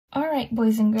Alright,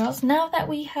 boys and girls, now that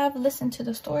we have listened to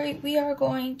the story, we are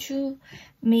going to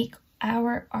make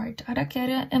our art. Ahora que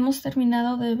hemos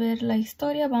terminado de ver la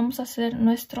historia, vamos a hacer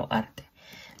nuestro arte.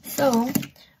 So,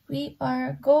 we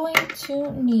are going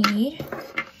to need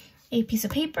a piece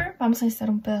of paper. Vamos a necesitar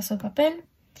un pedazo de papel,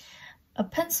 a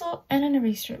pencil, and an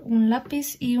eraser. Un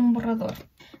lápiz y un borrador.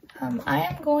 I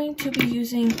am going to be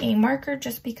using a marker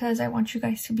just because I want you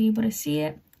guys to be able to see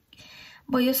it.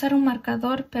 Voy a usar un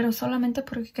marcador, pero solamente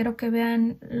porque quiero que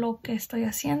vean lo que estoy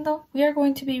haciendo. We are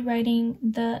going to be writing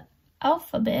the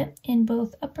alphabet in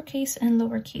both uppercase and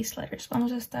lowercase letters.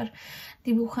 Vamos a estar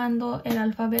dibujando el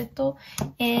alfabeto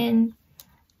en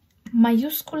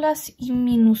mayúsculas y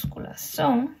minúsculas.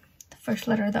 So, the first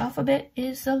letter of the alphabet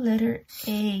is the letter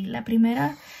A. La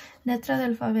primera letra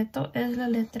del alfabeto es la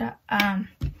letra A.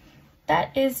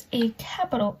 That is a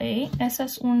capital A. Esa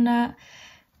es una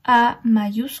A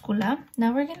mayúscula.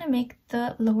 Now we're going to make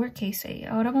the lowercase a.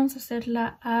 Ahora vamos a hacer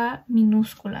la A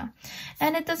minúscula.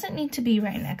 And it doesn't need to be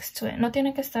right next to it. No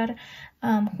tiene que estar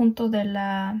junto de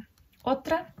la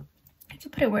otra. You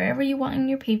can put it wherever you want in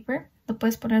your paper. Lo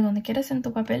puedes poner donde quieras en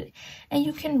tu papel. And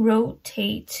you can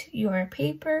rotate your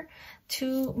paper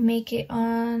to make it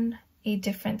on a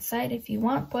different side if you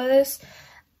want. Puedes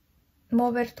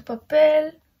mover tu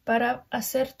papel para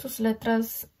hacer tus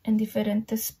letras en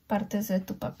diferentes partes de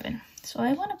tu papel. So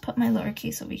I want to put my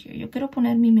lowercase over here. Yo quiero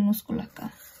poner mi minúscula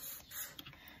acá.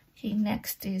 Okay,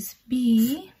 next is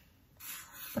B.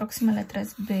 Próxima letra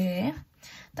es B.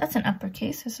 That's an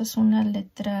uppercase. Esa es una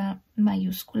letra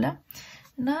mayúscula.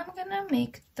 Now I'm gonna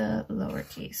make the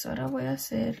lowercase. Ahora voy a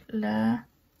hacer la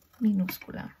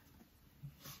minúscula.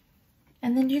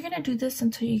 And then you're gonna do this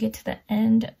until you get to the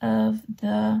end of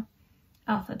the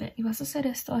alphabet. Y vas a hacer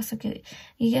esto hasta que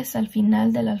llegues al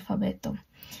final del alfabeto.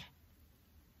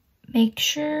 Make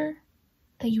sure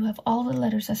that you have all the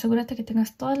letters. Asegúrate que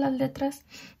tengas todas las letras.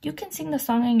 You can sing the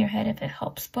song in your head if it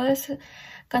helps. Puedes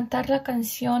cantar la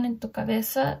canción en tu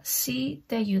cabeza si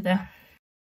te ayuda.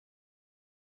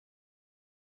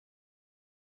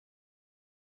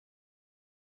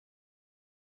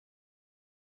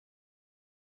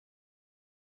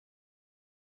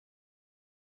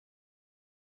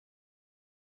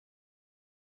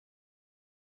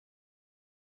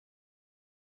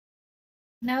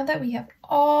 Now that we have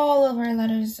all of our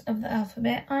letters of the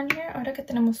alphabet on here, ahora que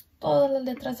tenemos todas las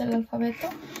letras del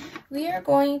alfabeto, we are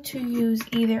going to use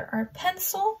either our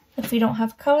pencil, if we don't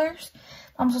have colors,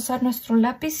 vamos a usar nuestro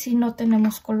lápiz si no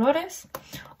tenemos colores,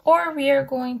 or we are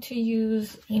going to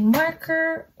use a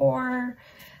marker or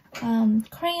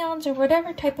crayons or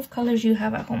whatever type of colors you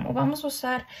have at home. O vamos a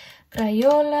usar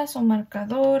crayolas o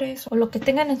marcadores o lo que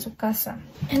tengan en su casa.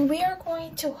 And we are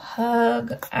going to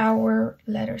hug our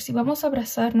letters. Y vamos a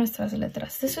abrazar nuestras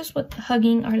letras. This is what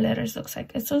hugging our letters looks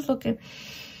like. Esto es lo que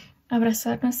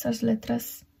abrazar nuestras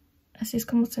letras, así es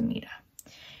como se mira.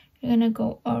 You're going to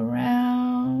go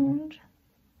around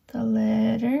the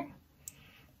letter.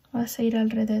 Vas a ir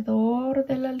alrededor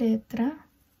de la letra.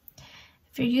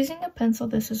 If you're using a pencil,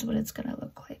 this is what it's going to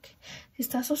look like. Si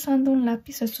estás usando un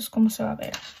lápiz, esto es como se va a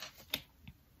ver.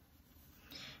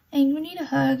 And you need to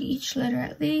hug each letter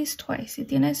at least twice. Y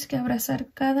tienes que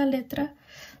abrazar cada letra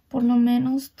por lo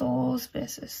menos 2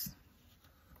 veces.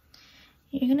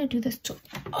 You're going to do this to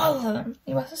all of them.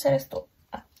 Y vas a hacer esto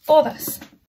a todas.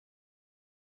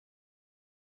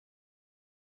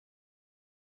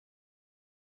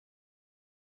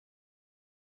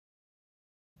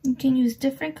 You can use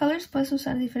different colors. Puedes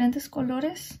usar diferentes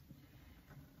colores.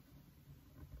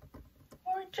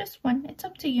 Or just one. It's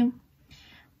up to you.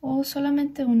 O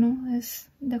solamente uno. Es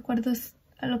de acuerdo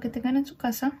a lo que tengan en su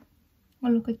casa. O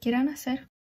lo que quieran hacer.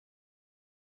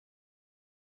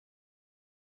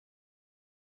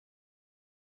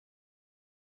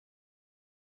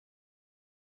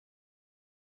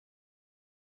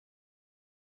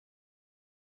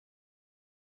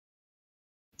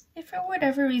 If for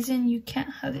whatever reason you can't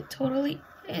hug it totally,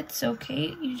 it's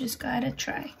okay. You just gotta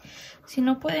try. Si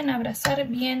no pueden abrazar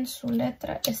bien su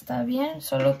letra, está bien.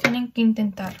 Solo tienen que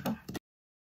intentarlo.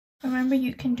 Remember,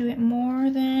 you can do it more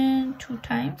than 2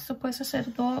 times. So puedes hacer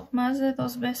más de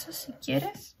 2 veces si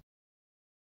quieres.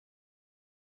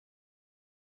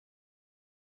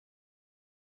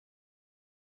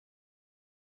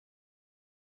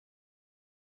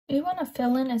 We want to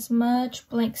fill in as much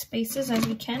blank spaces as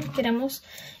we can. Queremos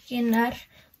llenar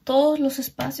todos los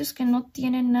espacios que no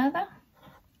tienen nada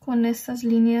con estas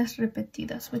líneas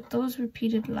repetidas, with those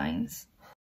repeated lines.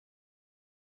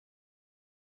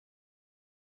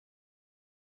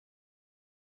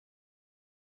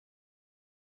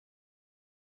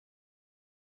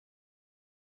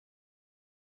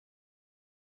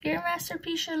 your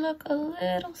masterpiece should look a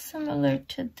little similar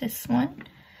to this one.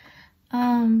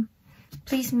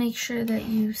 Please make sure that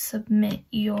you submit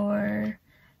you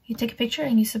take a picture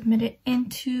and you submit it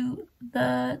into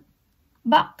the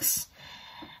box.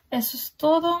 Eso es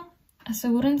todo.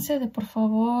 Asegúrense de, por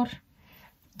favor,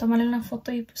 tomarle una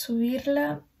foto y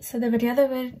subirla. Se debería de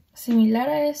ver similar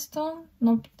a esto,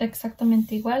 no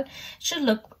exactamente igual. It should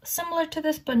look similar to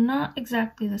this, but not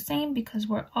exactly the same because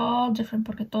we're all different,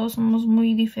 porque todos somos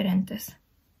muy diferentes.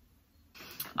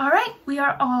 Alright, we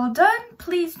are all done.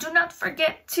 Please do not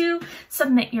forget to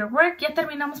submit your work. Ya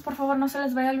terminamos, por favor, no se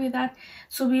les vaya a olvidar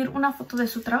subir una foto de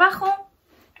su trabajo.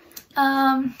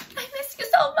 I miss you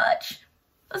so much.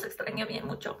 Los extraño bien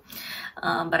mucho.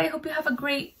 But I hope you have a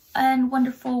great and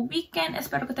wonderful weekend.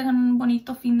 Espero que tengan un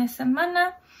bonito fin de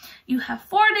semana. You have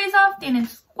 4 days off.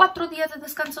 Tienes 4 días de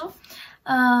descanso.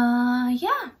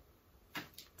 Yeah.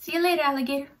 See you later,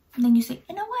 alligator. And then you say,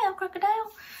 in a while,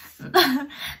 crocodile.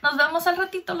 Nos vemos al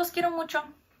ratito. Los quiero mucho.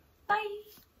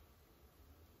 Bye.